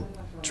hypothetical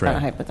train. Not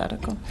a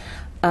hypothetical.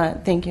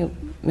 Thank you,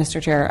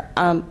 Mr. Chair.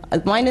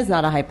 Mine is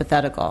not a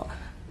hypothetical.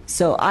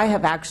 So I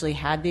have actually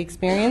had the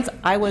experience.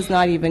 I was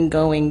not even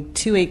going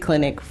to a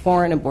clinic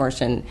for an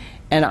abortion,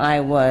 and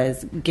I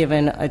was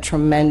given a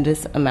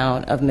tremendous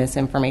amount of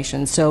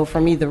misinformation. So for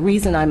me, the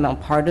reason I'm a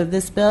part of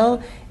this bill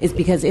is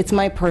because it's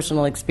my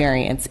personal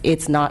experience.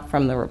 It's not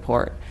from the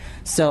report.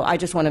 So I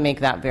just want to make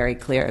that very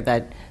clear,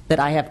 that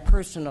I have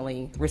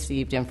personally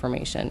received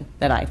information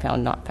that I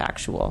found not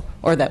factual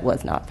or that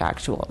was not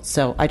factual.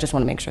 So I just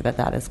want to make sure that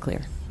that is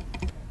clear.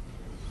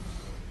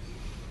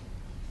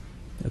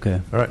 Okay.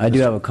 All right, I do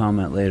have a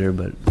comment later,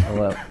 but I'll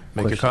let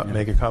Make a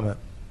comment.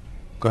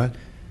 Go ahead.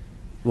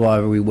 Well,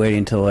 are we waiting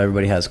until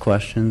everybody has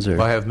questions? Or?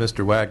 Well, I have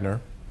Mr.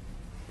 Wagner,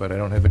 but I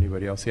don't have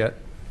anybody else yet.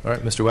 All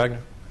right, Mr. Wagner.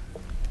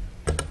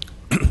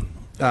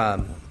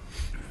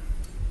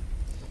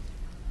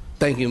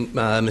 Thank you.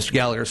 Mr.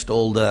 Gallagher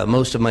stole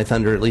most of my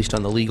thunder, at least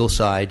on the legal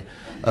side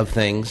of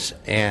things,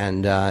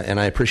 and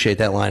I appreciate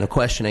that line of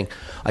questioning.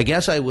 I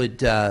guess I would,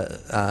 to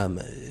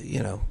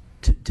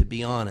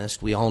be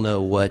honest, we all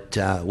know what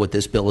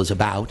this bill is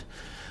about.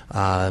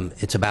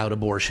 It's about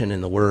abortion,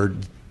 and the word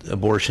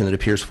abortion that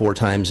appears 4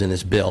 times in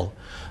this bill.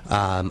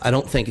 I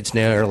don't think it's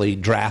narrowly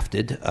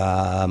drafted.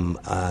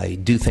 I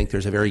do think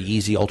there's a very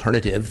easy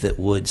alternative that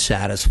would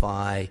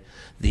satisfy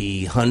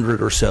the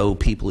 100 or so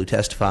people who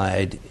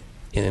testified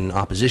in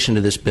opposition to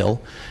this bill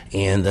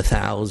and the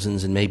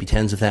thousands and maybe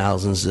tens of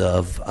thousands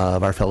of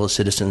our fellow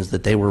citizens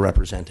that they were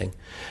representing,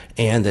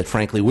 and that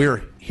frankly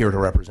we're here to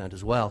represent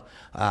as well,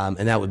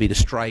 and that would be to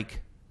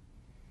strike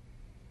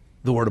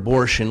the word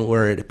abortion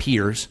where it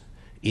appears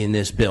in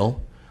this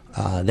bill.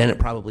 Then it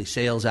probably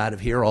sails out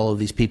of here. All of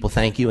these people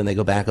thank you, and they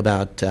go back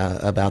about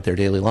their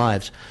daily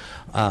lives.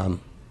 I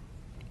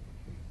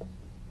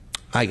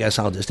guess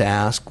I'll just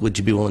ask, would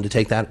you be willing to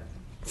take that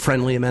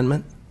friendly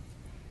amendment?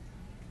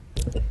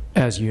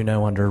 As you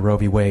know, under Roe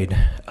v. Wade,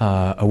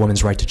 a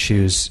woman's right to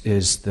choose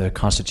is the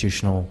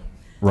constitutional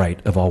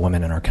right of all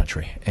women in our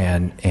country.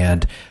 And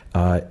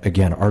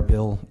again, our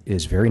bill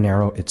is very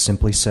narrow. It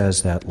simply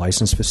says that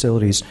licensed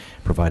facilities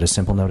provide a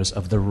simple notice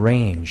of the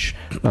range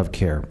of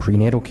care,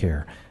 prenatal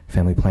care,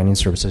 family planning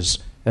services,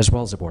 as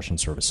well as abortion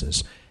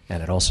services.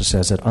 And it also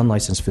says that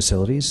unlicensed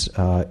facilities,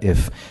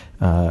 if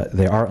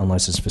they are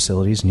unlicensed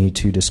facilities, need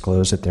to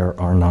disclose that there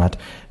are not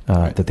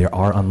that they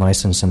are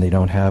unlicensed and they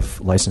don't have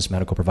licensed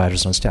medical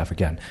providers on staff.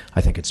 Again, I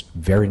think it's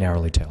very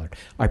narrowly tailored.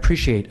 I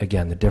appreciate,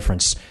 again, the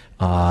difference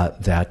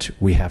that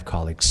we have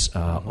colleagues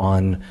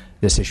on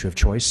this issue of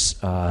choice,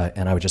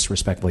 and I would just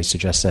respectfully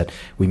suggest that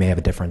we may have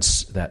a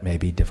difference that may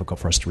be difficult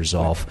for us to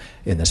resolve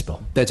in this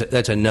bill.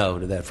 That's a no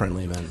to that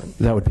friendly amendment.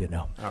 That would be a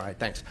no. All right,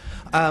 thanks.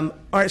 All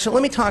right, so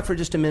let me talk for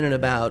just a minute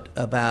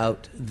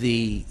about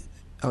the,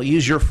 I'll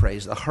use your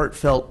phrase, the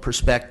heartfelt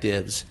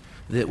perspectives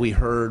that we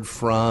heard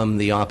from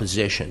the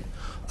opposition.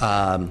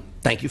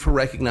 Thank you for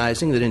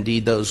recognizing that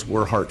indeed those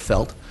were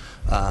heartfelt,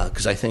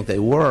 because I think they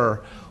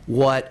were.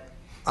 What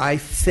I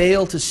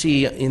fail to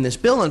see in this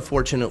bill,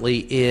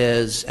 unfortunately,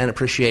 is an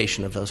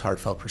appreciation of those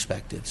heartfelt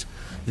perspectives.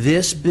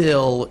 This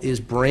bill is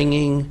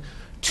bringing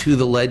to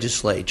the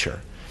legislature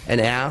and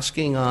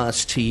asking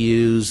us to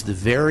use the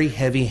very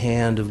heavy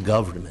hand of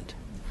government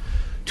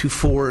to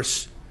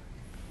force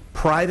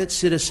private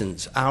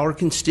citizens, our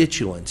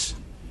constituents,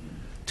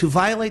 to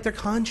violate their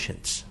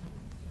conscience,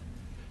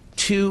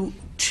 to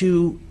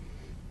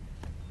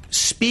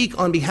speak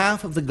on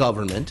behalf of the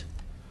government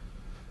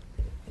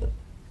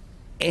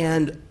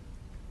and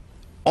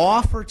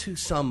offer to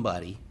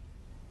somebody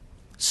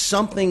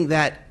something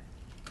that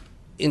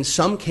in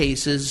some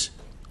cases,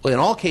 well, in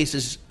all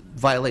cases,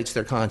 violates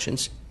their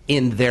conscience,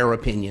 in their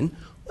opinion.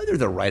 Whether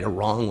they're right or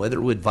wrong, whether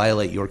it would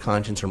violate your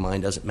conscience or mine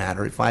doesn't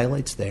matter. It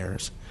violates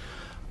theirs.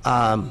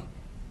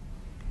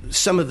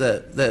 Some of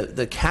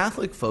the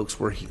Catholic folks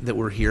that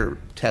were here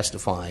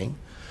testifying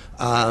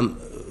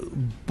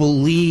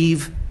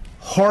believe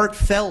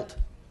heartfelt,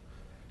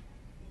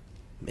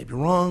 maybe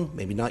wrong,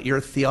 maybe not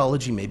your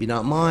theology, maybe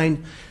not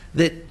mine,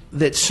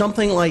 that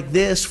something like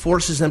this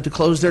forces them to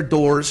close their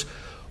doors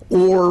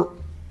or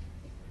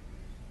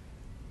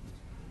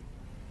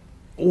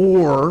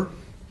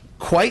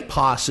quite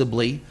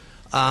possibly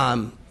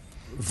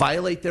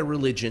violate their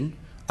religion,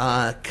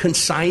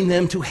 consign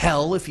them to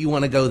hell if you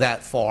want to go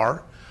that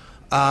far.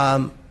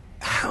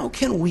 How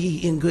can we,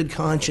 in good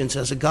conscience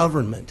as a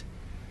government,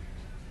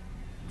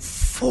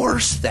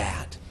 force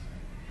that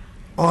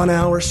on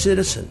our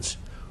citizens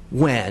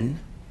when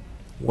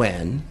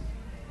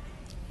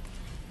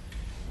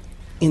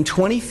in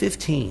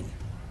 2015,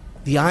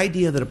 the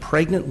idea that a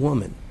pregnant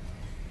woman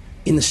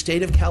in the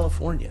state of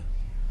California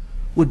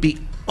would be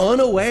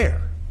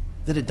unaware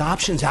that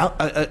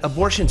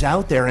abortion's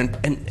out there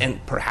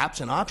and perhaps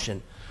an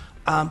option,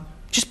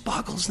 just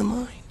boggles the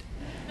mind.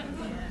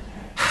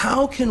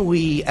 How can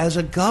we, as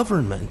a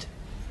government,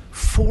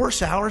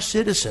 force our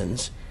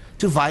citizens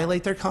to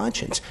violate their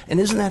conscience? And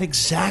isn't that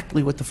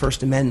exactly what the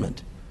First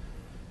Amendment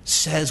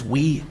says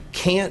we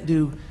can't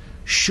do?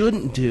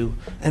 shouldn't do,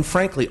 and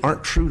frankly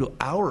aren't true to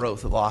our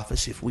oath of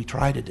office if we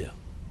try to do.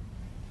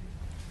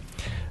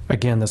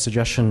 Again, the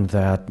suggestion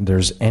that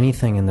there's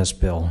anything in this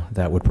bill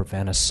that would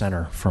prevent a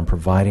center from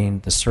providing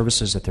the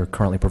services that they're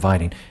currently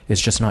providing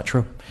is just not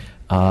true.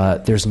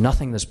 There's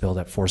nothing in this bill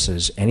that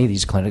forces any of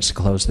these clinics to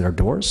close their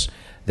doors,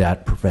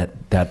 that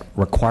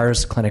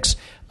requires clinics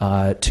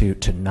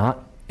to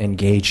not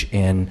engage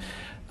in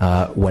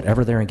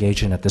whatever they're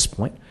engaged in at this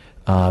point.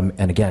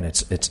 And again,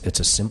 it's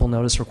a simple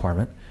notice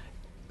requirement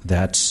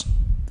that's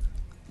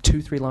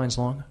 2-3 lines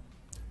long.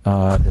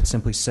 That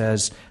simply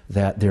says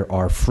that there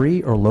are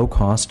free or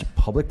low-cost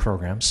public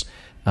programs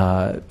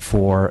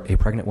for a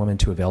pregnant woman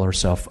to avail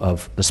herself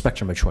of the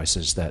spectrum of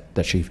choices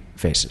that she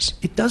faces.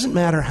 It doesn't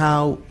matter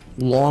how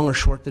long or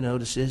short the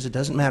notice is. It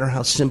doesn't matter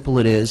how simple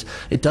it is.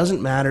 It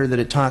doesn't matter that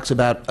it talks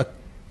about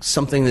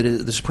something that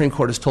the Supreme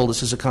Court has told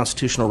us is a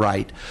constitutional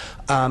right.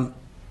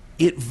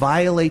 It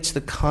violates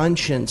the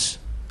conscience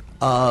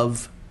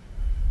of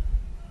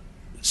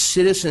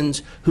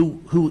citizens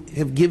who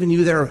have given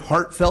you their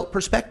heartfelt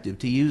perspective,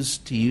 to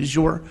use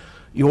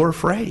your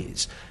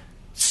phrase.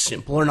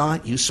 Simple or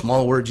not, use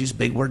small words, use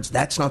big words,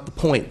 that's not the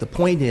point. The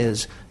point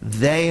is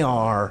they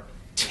are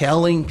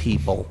telling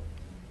people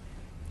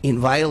in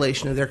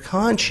violation of their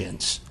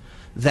conscience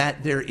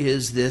that there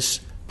is this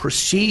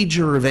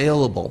procedure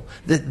available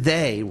that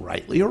they,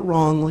 rightly or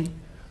wrongly,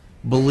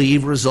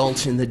 believe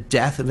results in the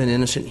death of an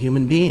innocent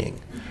human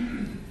being.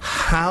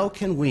 How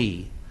can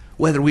we,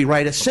 whether we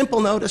write a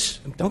simple notice,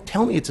 don't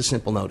tell me it's a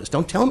simple notice,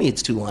 don't tell me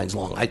it's 2 lines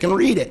long, I can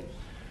read it.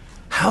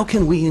 How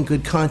can we in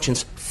good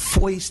conscience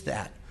foist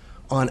that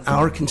on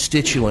our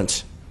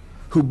constituents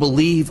who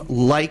believe,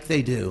 like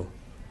they do,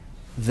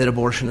 that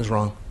abortion is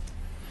wrong?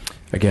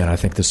 Again, I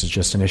think this is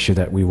just an issue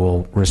that we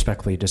will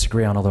respectfully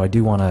disagree on, although I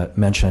do want to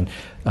mention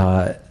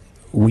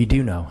we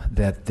do know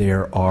that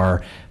there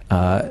are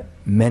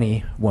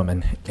many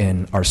women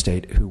in our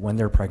state who, when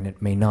they're pregnant,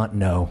 may not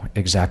know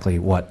exactly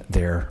what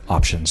their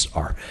options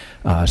are.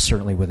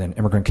 Certainly within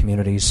immigrant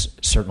communities,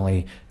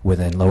 certainly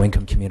within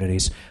low-income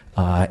communities,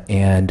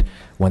 and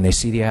when they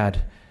see the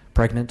ad,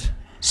 pregnant,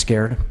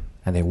 scared,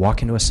 and they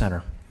walk into a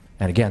center,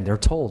 and again, they're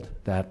told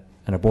that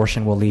an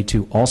abortion will lead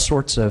to all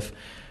sorts of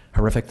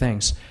horrific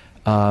things,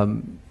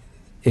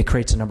 it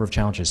creates a number of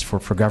challenges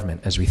for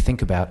government as we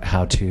think about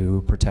how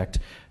to protect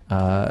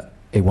a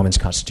woman's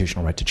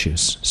constitutional right to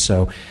choose.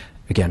 So,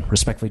 again,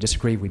 respectfully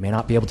disagree. We may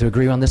not be able to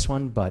agree on this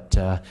one, but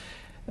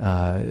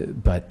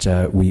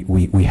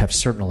we have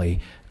certainly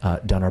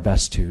done our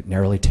best to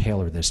narrowly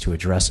tailor this to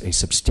address a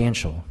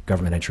substantial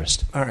government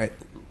interest. All right.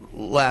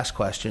 Last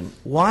question.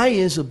 Why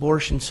is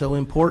abortion so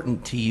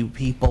important to you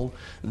people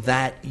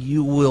that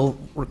you will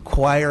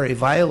require a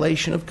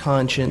violation of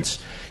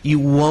conscience? You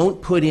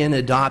won't put in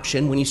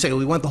adoption when you say, well,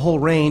 we want the whole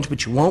range,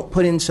 but you won't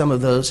put in some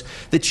of those,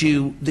 that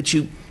you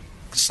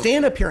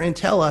stand up here and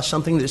tell us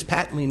something that is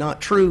patently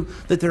not true,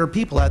 that there are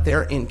people out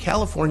there in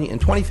California in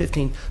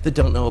 2015 that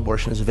don't know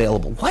abortion is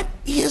available. What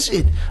is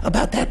it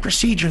about that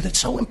procedure that's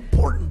so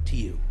important to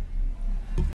you?